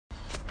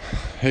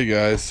Hey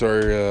guys,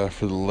 sorry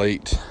for the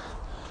late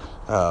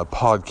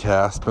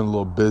podcast. Been a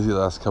little busy the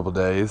last couple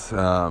days,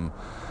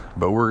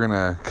 but we're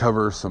gonna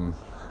cover some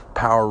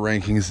power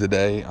rankings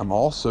today. I'm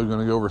also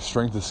gonna go over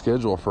strength of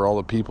schedule for all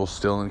the people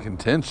still in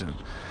contention.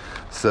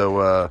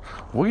 So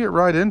we'll get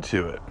right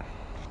into it.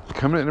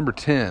 Coming at number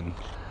 10,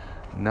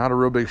 not a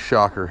real big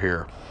shocker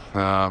here.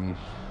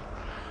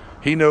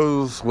 He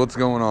knows what's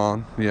going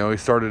on. You know, he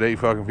started 8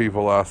 fucking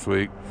people last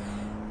week.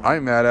 I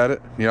ain't mad at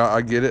it. You know,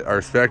 I get it. I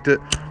respect it.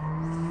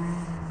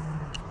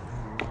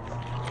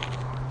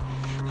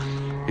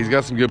 He's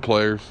got some good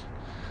players.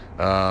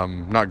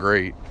 Not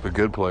great, but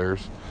good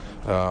players.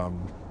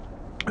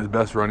 His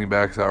best running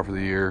backs out for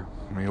the year.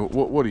 I mean,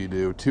 what do you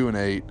do?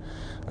 2-8.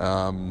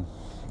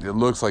 It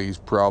looks like he's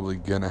probably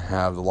going to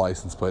have the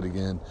license plate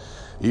again,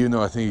 even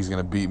though I think he's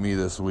going to beat me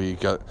this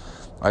week.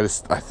 I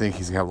think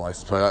he's going to have a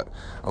license plate.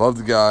 I love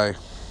the guy.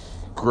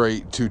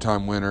 Great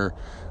 2-time winner.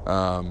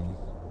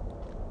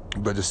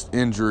 But just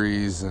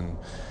injuries and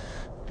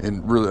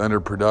really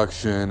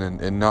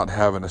underproduction and not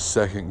having a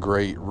second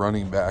great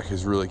running back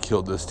has really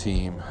killed this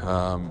team.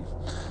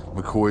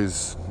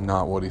 McCoy's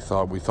not what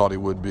we thought he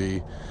would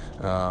be.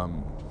 I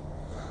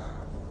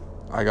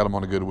got him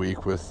on a good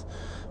week with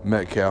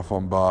Metcalf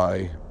on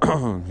bye.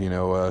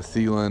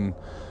 Thielen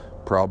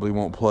probably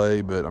won't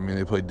play, but I mean,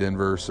 they played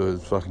Denver, so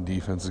his fucking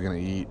defense is going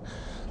to eat.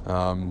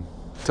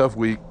 Tough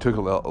week, took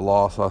a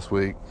loss last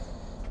week.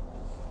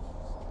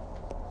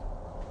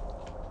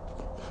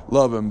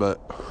 Love him,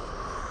 but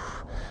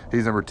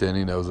he's number 10.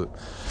 He knows it.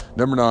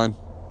 Number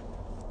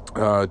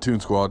 9, Toon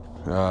Squad.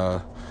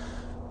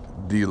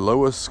 The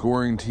lowest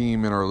scoring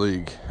team in our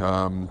league.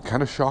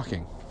 Kind of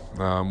shocking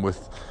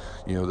with,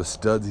 the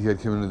studs he had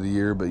coming into the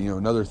year. But,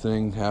 another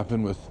thing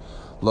happened with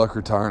Luck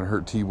retiring,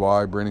 hurt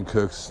T.Y. Brandon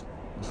Cook's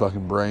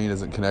fucking brain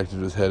isn't connected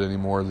to his head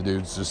anymore. The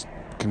dude's just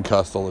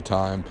concussed all the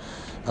time.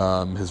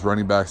 His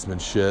running back's been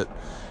shit.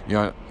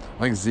 I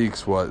think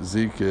Zeke's what?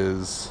 Zeke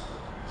is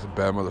a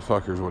bad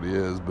motherfucker is what he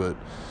is, but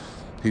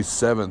he's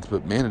 7th,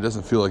 but man, it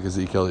doesn't feel like a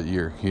Zeke Elliott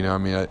year.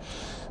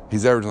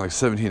 He's averaging like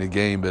 17 a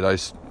game, but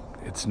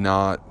it's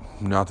not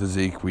the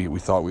Zeke we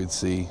thought we'd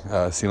see.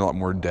 Seen a lot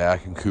more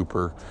Dak and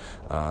Cooper,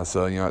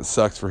 so it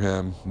sucks for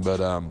him, but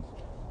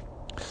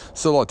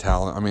still a lot of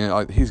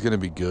talent. He's going to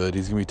be good.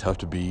 He's going to be tough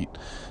to beat,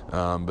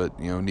 but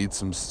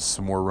needs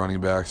some more running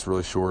backs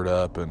really shored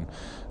up and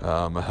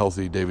a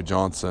healthy David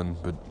Johnson.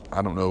 But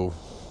I don't know.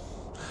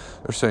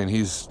 They're saying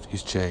he's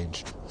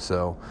changed,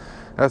 so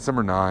that's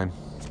number 9.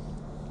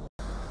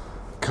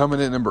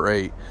 Coming in number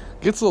 8,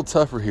 gets a little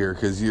tougher here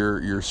because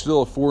you're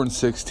still a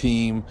 4-6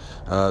 team.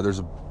 There's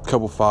a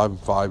couple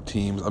 5-5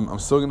 teams. I'm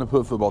still going to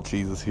put football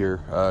cheeses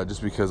here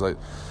just because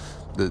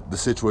the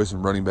situation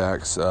of running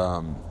backs.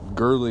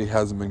 Gurley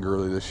hasn't been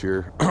Gurley this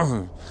year.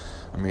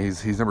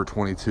 He's number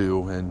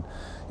 22, and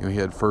he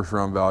had first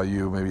round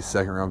value, maybe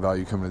second round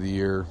value coming to the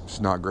year. It's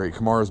not great.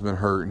 Kamara's been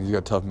hurt, and he's got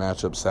a tough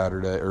matchup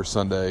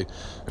Sunday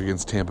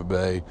against Tampa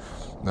Bay.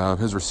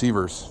 His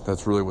receivers,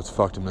 that's really what's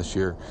fucked him this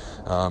year.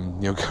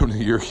 Coming to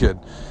the year, he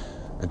had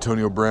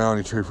Antonio Brown,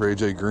 he traded for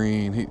A.J.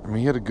 Green.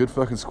 He had a good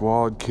fucking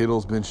squad.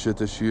 Kittle's been shit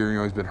this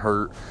year. He's been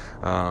hurt.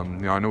 I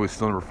know he's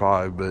still number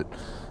 5, but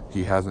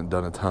he hasn't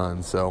done a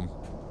ton. So,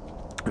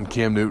 and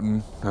Cam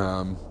Newton,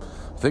 I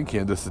think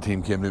this is the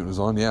team Cam Newton was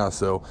on. Yeah,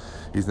 so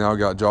he's now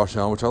got Josh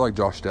Allen, which I like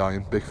Josh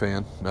Stallion. Big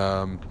fan.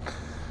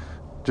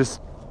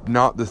 Just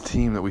not this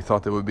team that we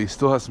thought they would be.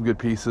 Still has some good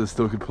pieces.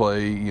 Still could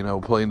play,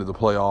 play into the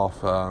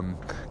playoff.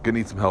 Gonna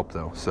need some help,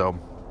 though. So,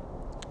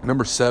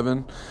 number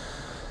 7,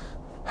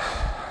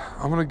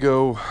 I'm gonna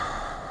go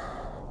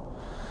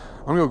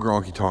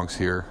Gronky Tonks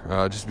here,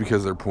 just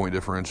because of their point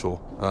differential.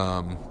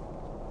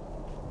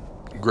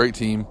 Great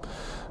team.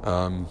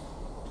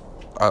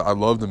 I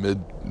love the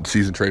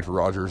mid-season trade for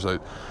Rodgers.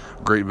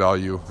 Great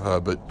value,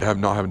 but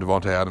not having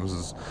Devontae Adams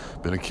has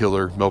been a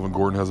killer. Melvin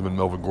Gordon hasn't been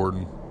Melvin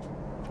Gordon.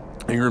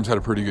 Ingram's had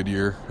a pretty good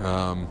year.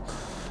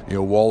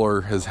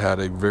 Waller has had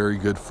a very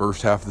good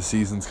first half of the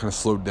season. It's kind of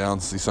slowed down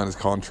since he signed his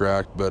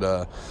contract,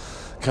 but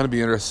kind of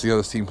be interested to see how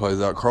this team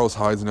plays out. Carlos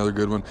Hyde's another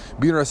good one.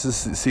 Be interested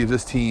to see if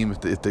this team,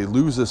 if they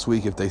lose this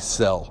week, if they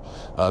sell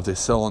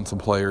on some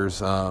players,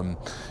 kind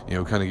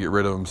of get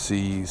rid of them,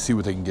 see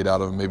what they can get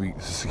out of them, maybe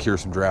secure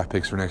some draft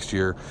picks for next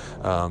year.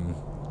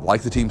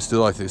 Like the team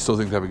still, still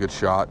think they have a good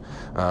shot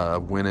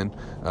of winning,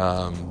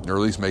 or at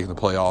least making the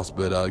playoffs.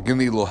 But gonna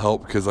need a little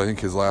help because I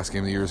think his last game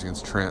of the year is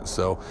against Trent.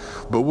 So,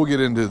 but we'll get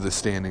into the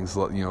standings,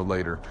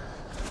 later.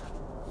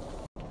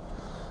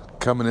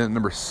 Coming in at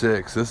number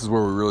 6, this is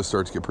where we really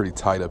start to get pretty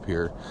tight up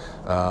here.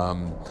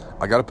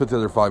 I got to put the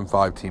other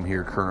 5-5 team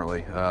here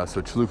currently.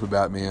 So Chalupa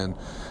Batman,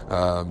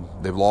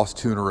 they've lost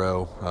 2 in a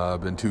row,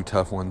 been 2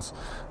 tough ones.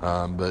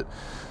 But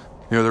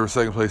they're a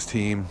second place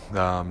team.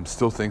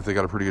 Still think they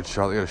got a pretty good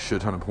shot. They got a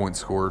shit ton of points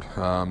scored,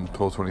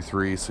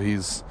 12-23. So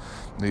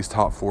he's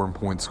top 4 in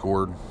points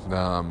scored.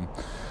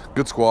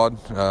 Good squad.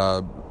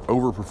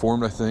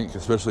 Overperformed, I think,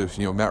 especially if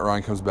Matt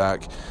Ryan comes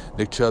back.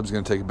 Nick Chubb's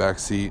going to take a back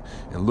seat.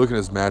 And looking at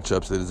his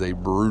matchups, it is a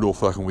brutal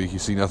fucking week. You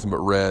see nothing but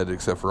red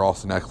except for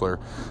Austin Eckler.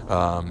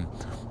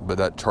 but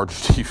that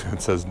Chargers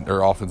defense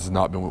or offense has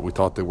not been what we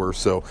thought they were.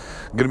 So,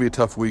 going to be a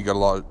tough week. Got a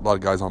lot of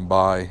guys on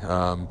bye.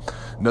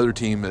 Another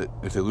team that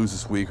if they lose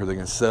this week, are they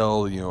going to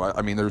sell?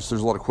 I mean, there's a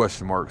lot of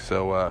question marks.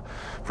 So,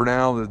 for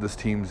now, this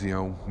team's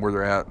where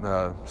they're at,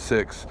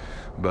 6,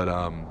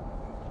 but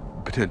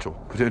potential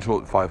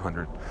at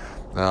 500.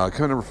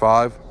 Coming number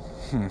 5.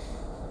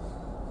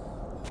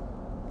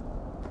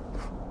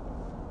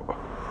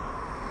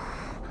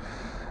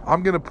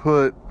 I'm gonna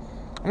put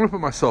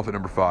myself at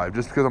number 5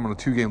 just because I'm on a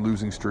 2-game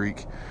losing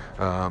streak.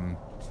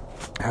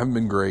 Haven't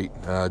been great.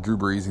 Drew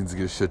Brees needs to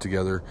get his shit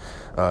together.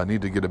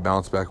 Need to get a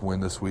bounce back win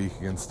this week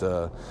against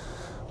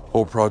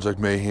old Project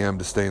Mayhem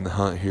to stay in the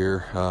hunt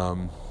here.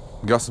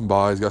 Got some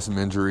buys, got some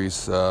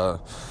injuries.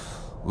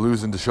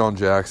 Losing Deshaun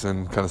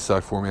Jackson kind of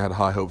sucked for me. I had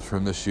high hopes for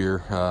him this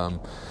year.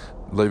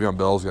 Le'Veon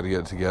Bell's got to get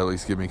it together, at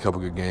least give me a couple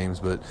good games.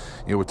 But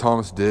with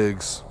Thomas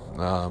Diggs,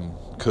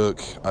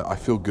 Cook, I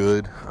feel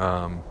good.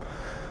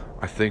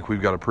 I think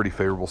we've got a pretty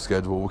favorable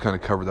schedule. We'll kind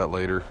of cover that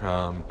later,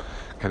 kind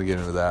of get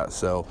into that.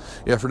 So,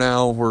 yeah, for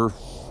now, we're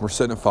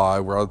sitting at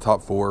 5. We're out of the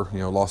top 4.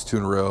 Lost 2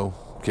 in a row,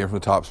 came from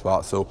the top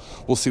spot. So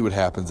we'll see what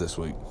happens this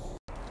week.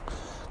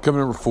 Coming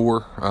number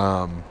 4,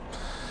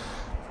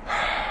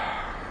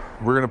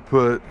 we're gonna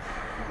put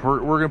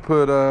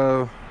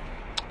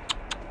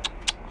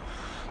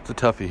it's a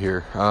toughie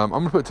here. I'm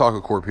gonna put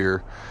Taco Corp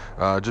here,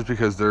 just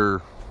because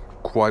they're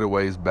quite a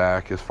ways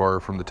back as far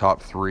from the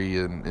top 3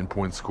 in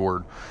points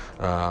scored.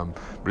 But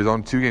he's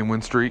on a 2-game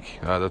win streak.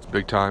 That's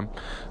big time.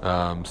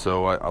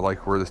 So I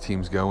like where this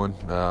team's going.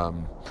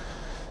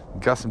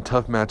 Got some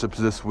tough matchups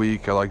this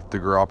week. I like the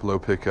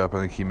Garoppolo pickup. I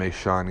think he may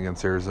shine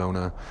against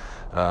Arizona.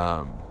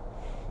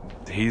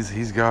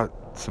 He's got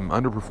some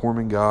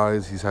underperforming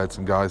guys. He's had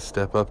some guys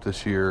step up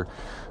this year.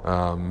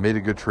 Made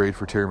a good trade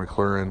for Terry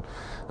McLaurin.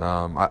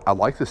 I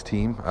like this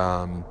team.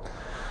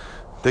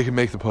 They can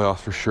make the playoffs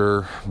for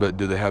sure, but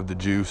do they have the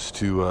juice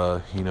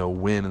to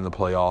win in the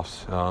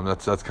playoffs?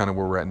 That's kind of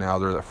where we're at now.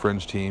 They're that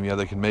fringe team. Yeah,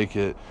 they can make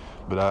it,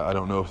 but I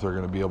don't know if they're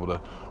going to be able to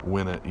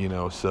win it.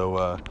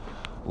 So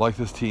like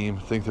this team,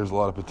 think there's a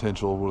lot of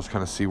potential. We'll just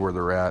kind of see where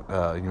they're at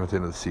at the end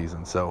of the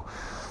season. So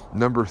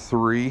number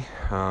 3,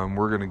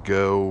 we're gonna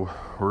go.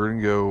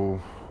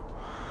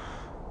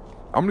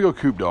 I'm going to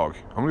go Coop Dog.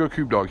 I'm going to go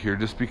Coop Dog here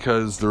just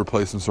because the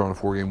replacements are on a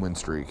 4-game win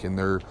streak, and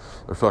they're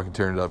fucking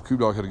tearing it up.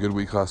 Coop Dog had a good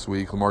week last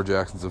week. Lamar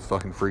Jackson's a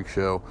fucking freak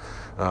show,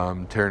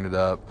 tearing it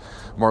up.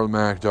 Marlon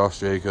Mack, Josh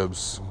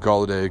Jacobs,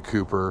 Galladay,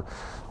 Cooper,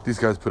 these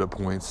guys put up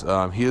points.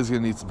 He is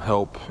going to need some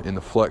help in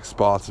the flex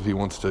spots if he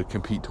wants to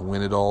compete to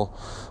win it all.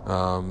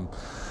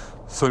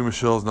 Sony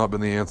Michel's not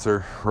been the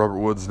answer. Robert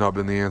Woods has not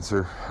been the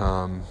answer.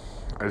 I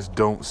just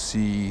don't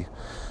see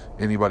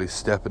anybody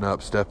stepping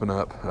up,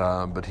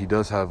 but he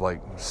does have like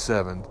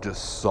 7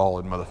 just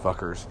solid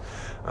motherfuckers.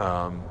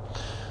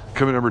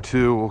 Coming number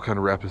 2, we'll kind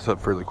of wrap this up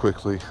fairly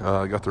quickly.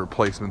 Got the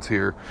replacements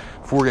here.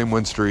 4-game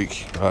win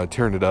streak,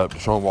 tearing it up.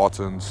 Deshaun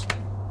Watson's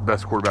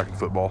best quarterback in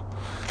football,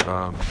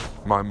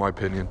 my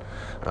opinion,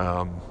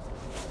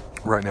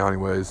 right now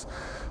anyways.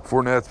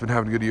 Fournette's been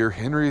having a good year.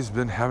 Henry's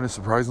been having a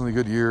surprisingly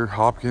good year.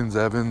 Hopkins,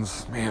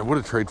 Evans, man, what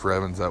a trade for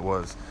Evans that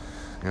was.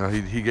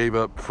 He gave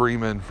up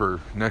Freeman for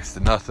next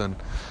to nothing.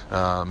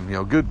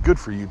 Good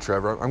for you,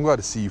 Trevor. I'm glad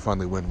to see you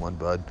finally win one,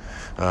 bud.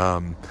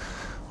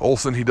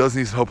 Olsen, he does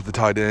need some help at the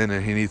tight end,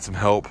 and he needs some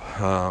help.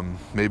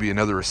 Maybe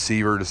another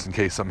receiver just in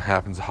case something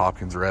happens to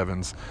Hopkins or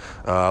Evans.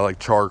 I like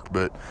Chark,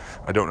 but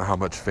I don't know how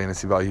much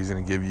fantasy value he's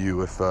going to give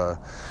you if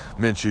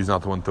Minshew's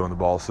not the one throwing the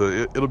ball. So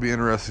it'll be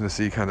interesting to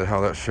see kind of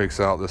how that shakes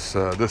out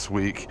this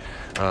week.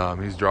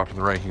 He's dropped in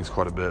the rankings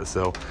quite a bit.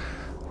 So,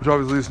 which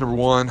obviously is number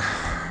 1,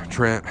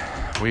 Trent.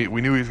 We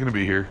knew he was going to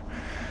be here.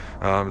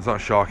 It's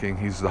not shocking.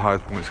 He's the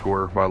highest point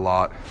scorer by a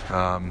lot.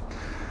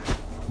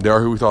 They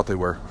are who we thought they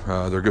were.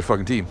 They're a good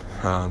fucking team.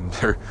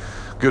 They're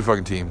a good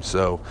fucking team.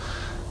 So,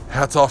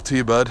 hats off to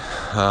you, bud.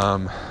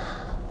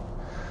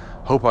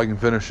 Hope I can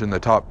finish in the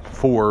top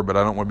 4, but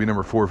I don't want to be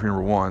number 4 if you're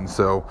number 1.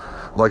 So,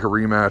 like a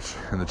rematch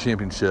in the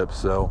championship.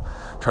 So,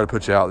 try to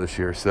put you out this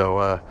year.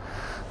 So,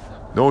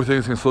 the only thing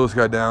that's going to slow this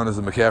guy down is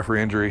a McCaffrey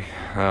injury,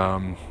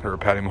 or a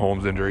Patty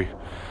Mahomes injury,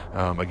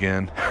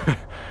 again.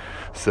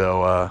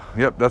 So,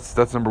 yep,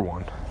 that's number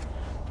 1.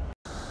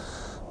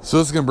 So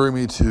this is going to bring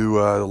me to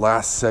the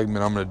last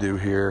segment I'm going to do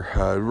here.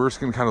 We're just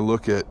going to kind of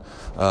look at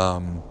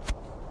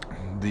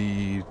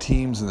the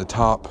teams in the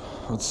top.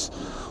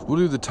 We'll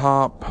do the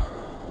top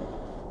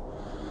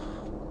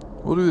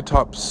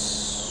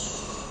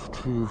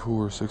 2,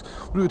 4, 6.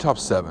 We'll do the top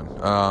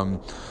 7.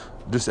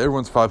 Just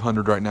everyone's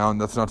 500 right now,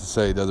 and that's not to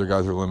say the other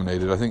guys are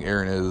eliminated. I think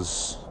Aaron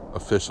is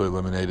officially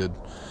eliminated,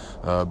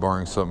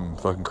 barring something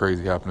fucking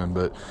crazy happening.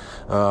 But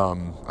I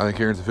think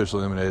Aaron's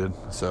officially eliminated.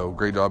 So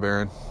great job,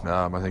 Aaron.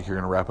 I think you're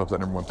going to wrap up that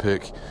number 1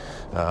 pick.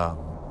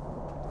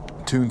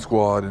 Toon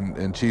Squad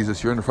and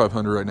Jesus, you're under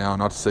 500 right now.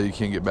 Not to say you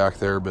can't get back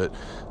there, but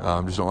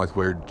just don't like the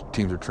way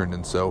teams are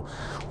trending. So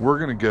we're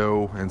going to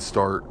go and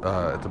start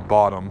at the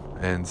bottom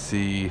and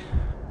see.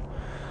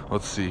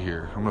 Let's see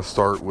here. I'm going to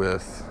start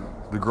with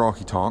the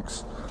Gronky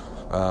Tonks.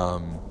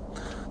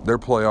 Their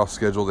playoff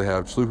schedule, they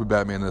have Chalupa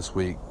Batman this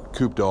week,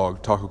 Coop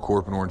Dog, Taco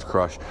Corp, and Orange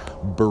Crush.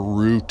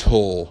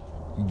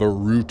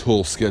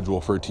 Brutal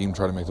schedule for a team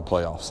trying to make the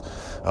playoffs.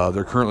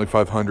 They're currently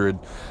 500.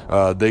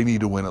 They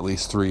need to win at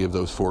least 3 of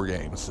those 4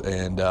 games.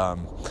 And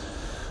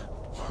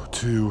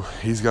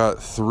he's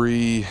got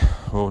 3,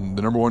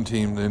 the number 1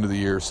 team at the end of the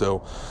year.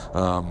 So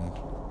going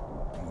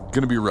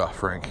to be rough,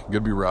 Frank. Going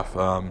to be rough.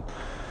 4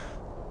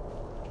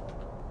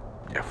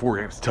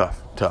 games,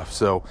 tough.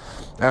 So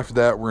after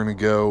that, we're going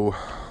to go.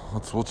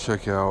 We'll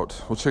check out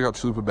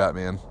Chalupa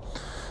Batman.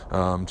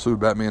 Chalupa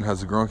Batman has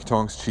the Gronky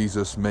Tonks,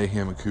 Jesus,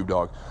 Mayhem, and Coop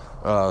Dog.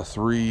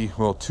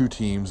 2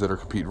 teams that are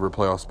competing for a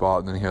playoff spot,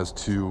 and then he has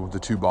 2 to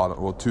 3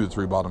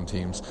 bottom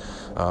teams.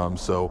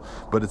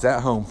 But it's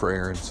at home for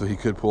Aaron, so he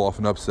could pull off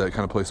an upset,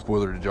 kind of play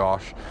spoiler to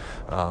Josh.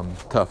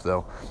 Tough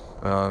though.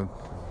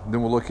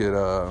 Then we'll look at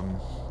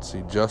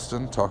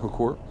Justin, Taco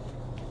Corp,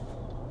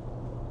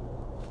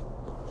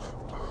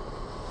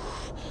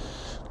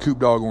 Coop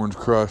Dog, Orange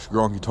Crush,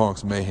 Gronky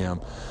Tonks,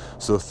 Mayhem.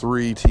 So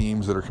 3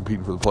 teams that are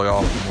competing for the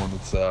playoffs, and one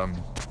that's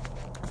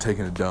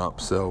taking a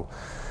dump. So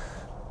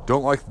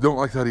don't like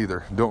that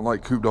either. Don't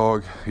like Coop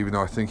Dog, even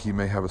though I think he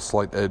may have a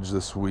slight edge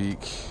this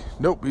week.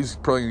 Nope, he's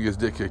probably gonna get his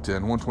dick kicked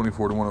in.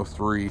 124 to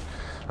 103.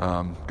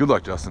 Good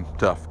luck, Justin.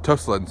 Tough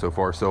sledding so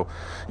far. So,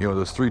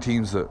 those 3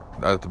 teams that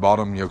at the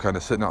bottom, kind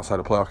of sitting outside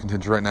of playoff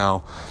contention right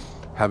now,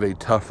 have a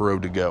tough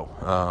road to go.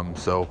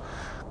 So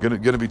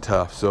gonna be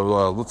tough.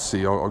 So let's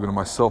see. I'll go to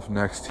myself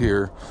next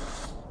here.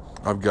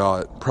 I've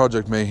got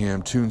Project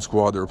Mayhem, Toon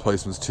Squad, the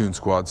replacements Toon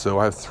Squad. So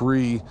I have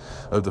 3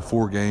 of the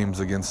 4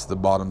 games against the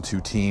bottom 2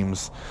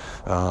 teams.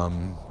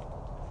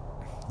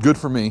 Good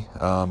for me,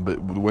 but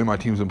the way my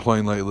team's been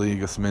playing lately,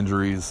 got some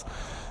injuries,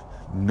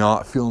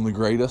 not feeling the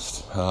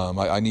greatest.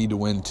 I need to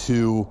win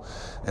 2,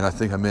 and I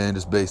think I'm in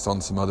just based on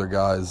some other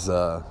guys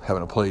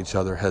having to play each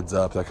other, heads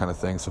up, that kind of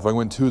thing. So if I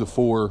win 2 of the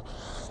 4,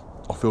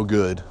 I'll feel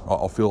good.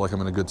 I'll feel like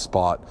I'm in a good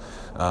spot,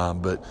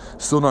 but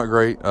still not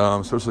great,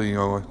 especially,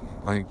 I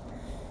think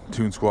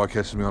Toon Squad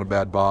catches me on a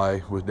bad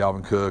bye with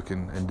Dalvin Cook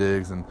and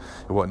Diggs and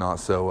whatnot.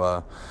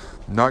 So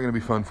not going to be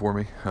fun for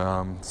me.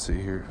 Let's see,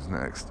 here's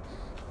next.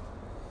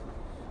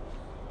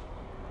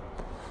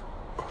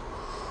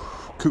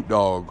 Coop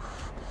Dog.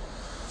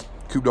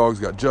 Coop Dog's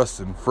got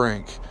Justin,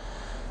 Frank.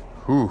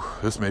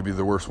 This may be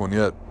the worst one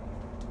yet.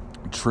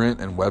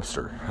 Trent and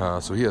Webster.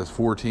 So he has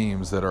 4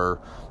 teams that are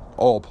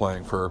all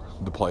playing for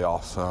the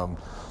playoffs. A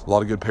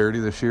lot of good parity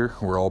this year.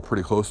 We're all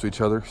pretty close to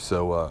each other.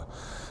 So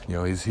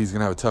he's going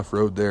to have a tough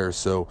road there.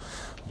 So,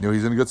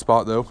 he's in a good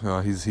spot, though.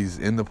 He's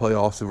in the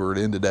playoffs if we're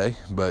to end today,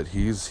 but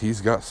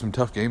he's got some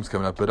tough games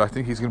coming up. But I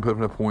think he's going to put up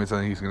enough points. I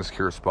think he's going to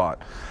secure a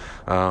spot.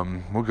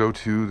 We'll go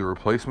to the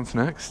replacements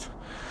next.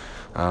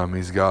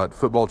 He's got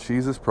Football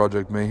Jesus,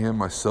 Project Mayhem,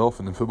 myself,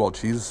 and then Football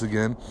Jesus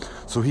again.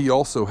 So he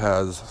also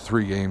has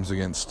 3 games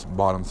against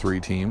bottom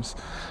 3 teams.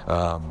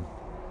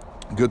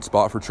 Good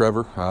spot for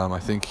Trevor. I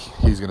think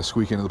he's going to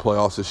squeak into the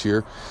playoffs this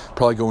year.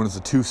 Probably going as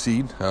a 2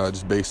 seed,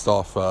 just based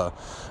off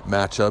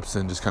matchups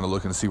and just kind of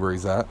looking to see where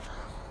he's at.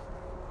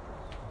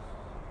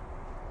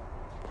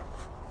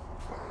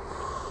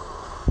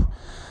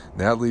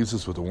 That leaves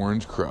us with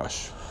Orange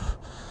Crush,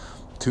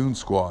 Toon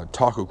Squad,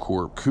 Taco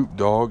Corp, Coop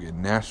Dog,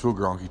 and Nashville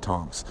Gronky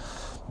Tonks.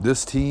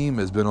 This team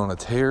has been on a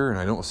tear, and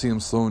I don't see them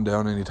slowing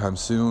down anytime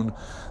soon.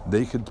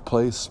 They could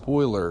play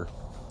spoiler.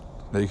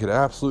 They could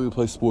absolutely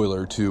play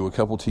spoiler to a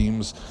couple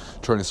teams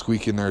trying to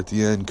squeak in there at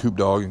the end. Coop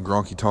Dog and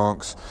Gronky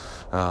Tonks.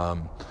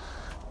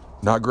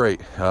 Not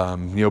great.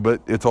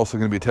 But it's also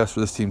going to be a test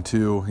for this team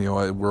too.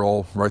 We're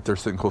all right there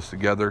sitting close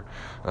together.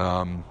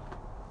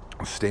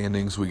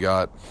 Standings, we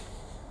got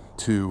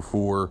 2,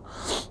 4,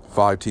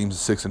 5 teams at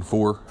 6 and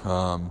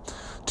 4.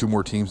 2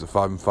 more teams at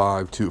 5 and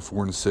 5, 2 at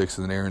 4 and 6,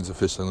 and then Aaron's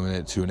officially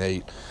eliminated at 2 and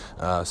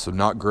 8. So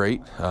not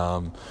great.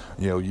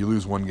 You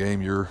lose 1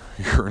 game, you're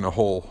in a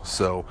hole.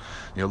 So,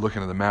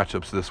 looking at the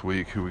matchups this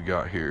week, who we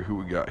got here.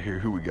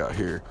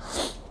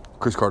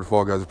 Chris Carter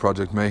Fall Guys of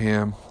Project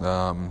Mayhem.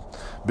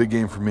 Big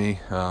game for me.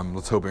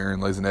 Let's hope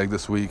Aaron lays an egg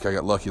this week. I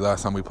got lucky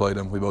last time we played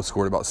him. We both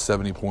scored about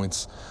 70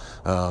 points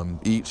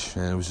each,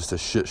 and it was just a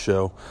shit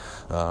show.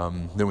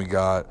 Then we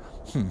got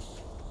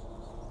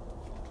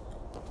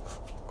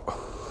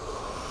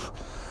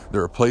the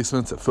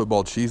replacements at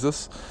Football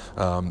Jesus.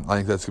 I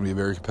think that's going to be a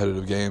very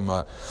competitive game.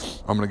 I'm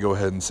going to go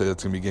ahead and say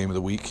that's going to be game of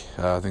the week.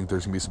 I think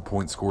there's going to be some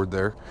points scored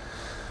there.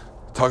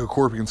 Taco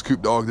Corp against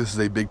Coop Dog. This is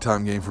a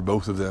big-time game for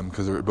both of them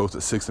because they're both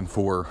at 6 and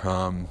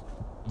 4.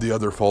 The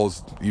other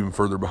falls even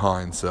further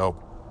behind. So,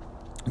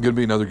 going to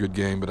be another good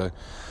game, but I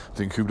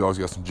think Coop Dog's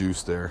got some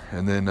juice there.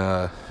 And then,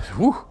 a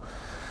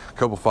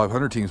couple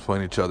 500 teams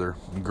playing each other.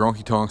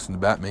 Gronky Tonks and the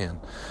Batman.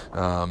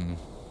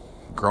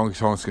 Gronky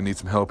Tonks going to need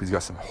some help. He's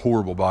got some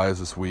horrible buys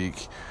this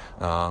week.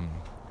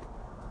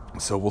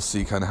 So we'll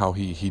see kind of how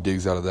he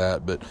digs out of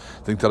that. But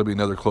I think that'll be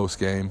another close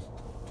game.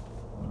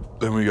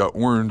 Then we got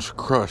Orange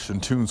Crush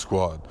and Toon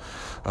Squad.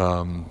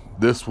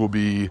 This will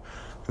be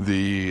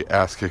the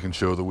ass-kicking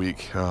show of the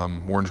week.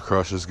 Orange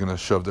Crush is going to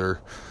shove their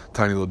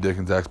tiny little dick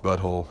in Zach's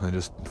butthole and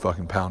just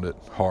fucking pound it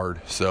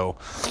hard. So,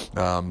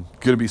 going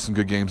to be some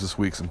good games this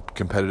week, some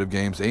competitive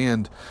games,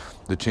 and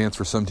the chance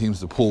for some teams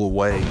to pull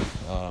away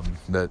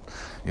that,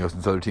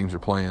 since other teams are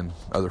playing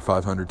other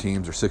 500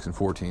 teams or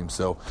 6-4 teams.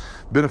 So,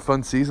 been a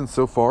fun season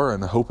so far,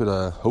 and I hope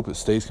it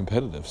stays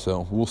competitive.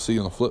 So, we'll see you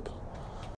on the flip.